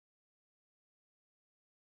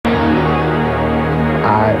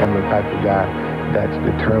I am the type of guy that's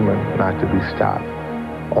determined not to be stopped,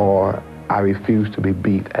 or I refuse to be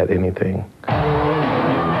beat at anything.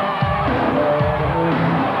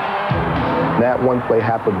 That one play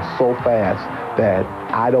happened so fast that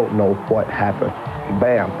I don't know what happened.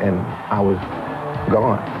 Bam, and I was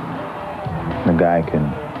gone. The guy can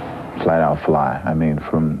flat out fly. I mean,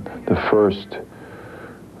 from the first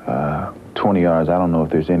 20 yards, I don't know if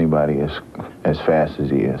there's anybody as fast as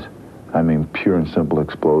he is. I mean, pure and simple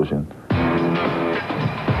explosion.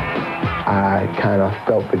 I kind of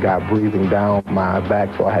felt the guy breathing down my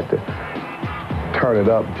back, so I had to turn it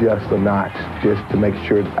up just a notch, just to make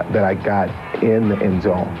sure that I got in the end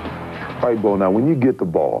zone. All right, Bo, now when you get the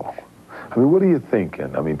ball, I mean, what are you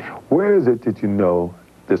thinking? I mean, where is it that you know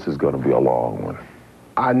this is going to be a long one?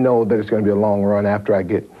 I know that it's going to be a long run after I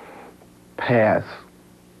get past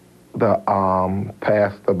the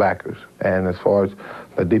backers. And as far as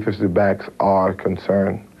the defensive backs are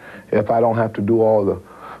concerned, if I don't have to do all the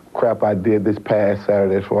crap I did this past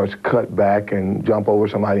Saturday as far as cut back and jump over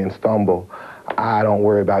somebody and stumble, I don't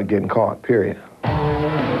worry about getting caught, period.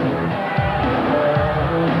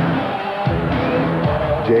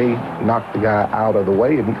 Jay knocked the guy out of the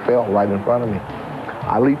way and he fell right in front of me.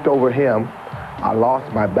 I leaped over him. I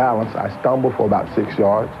lost my balance. I stumbled for about 6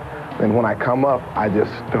 yards. And when I come up, I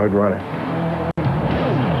just started running.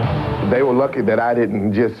 They were lucky that I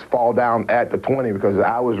didn't just fall down at the 20 because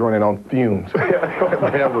I was running on fumes.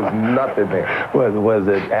 There was nothing there. Was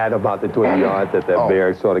it at about the 20 yards that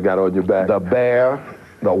bear sort of got on your back? The bear,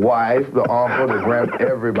 the wife, the uncle, the grand,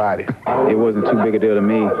 everybody. It wasn't too big a deal to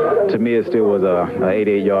me. To me, it still was an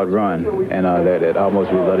 88-yard run, and that almost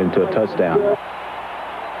resulted into a touchdown.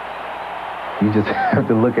 You just have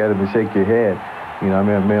to look at him and shake your head. You know, I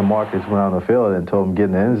mean, me and Marcus went on the field and told him get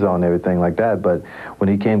in the end zone and everything like that. But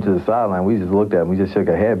when he came to the sideline, we just looked at him. We just shook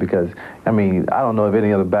our head because, I mean, I don't know of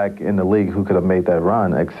any other back in the league who could have made that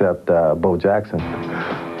run except Bo Jackson.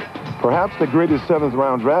 Perhaps the greatest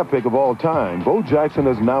seventh-round draft pick of all time, Bo Jackson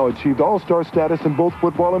has now achieved all-star status in both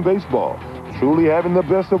football and baseball, truly having the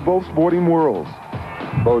best of both sporting worlds.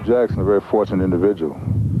 Bo Jackson, a very fortunate individual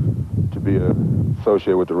to be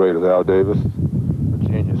associated with the Raiders. Al Davis, a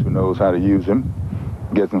genius who knows how to use him,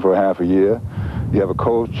 gets him for half a year. You have a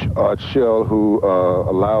coach, Art Shell, who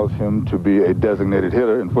allows him to be a designated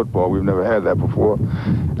hitter in football. We've never had that before.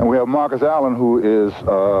 And we have Marcus Allen, who is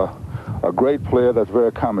a great player that's very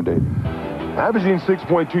accommodating. Averaging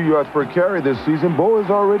 6.2 yards per carry this season, Bo is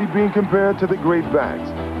already being compared to the great backs.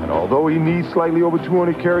 And although he needs slightly over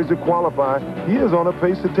 200 carries to qualify, he is on a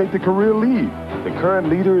pace to take the career lead. The current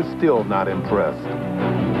leader is still not impressed.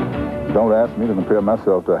 Don't ask me to compare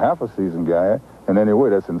myself to a half-a-season guy in any way.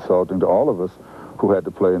 That's insulting to all of us who had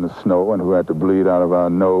to play in the snow and who had to bleed out of our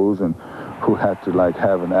nose and who had to, like,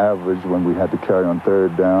 have an average when we had to carry on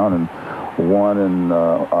third down and one in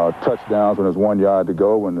touchdowns when there's 1 yard to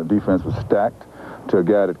go when the defense was stacked, to a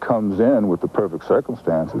guy that comes in with the perfect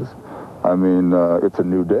circumstances. I mean, it's a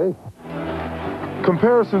new day.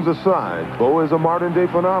 Comparisons aside, Bo is a modern-day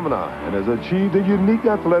phenomenon and has achieved a unique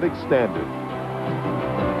athletic standard.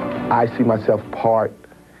 I see myself part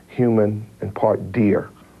human and part deer.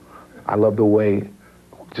 I love the way,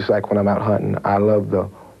 just like when I'm out hunting, I love the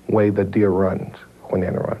way the deer runs when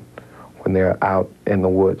they're in the run, when they're out in the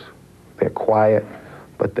woods. They're quiet,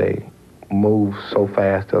 but they move so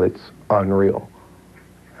fast till it's unreal.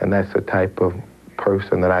 And that's the type of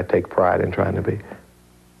person that I take pride in trying to be.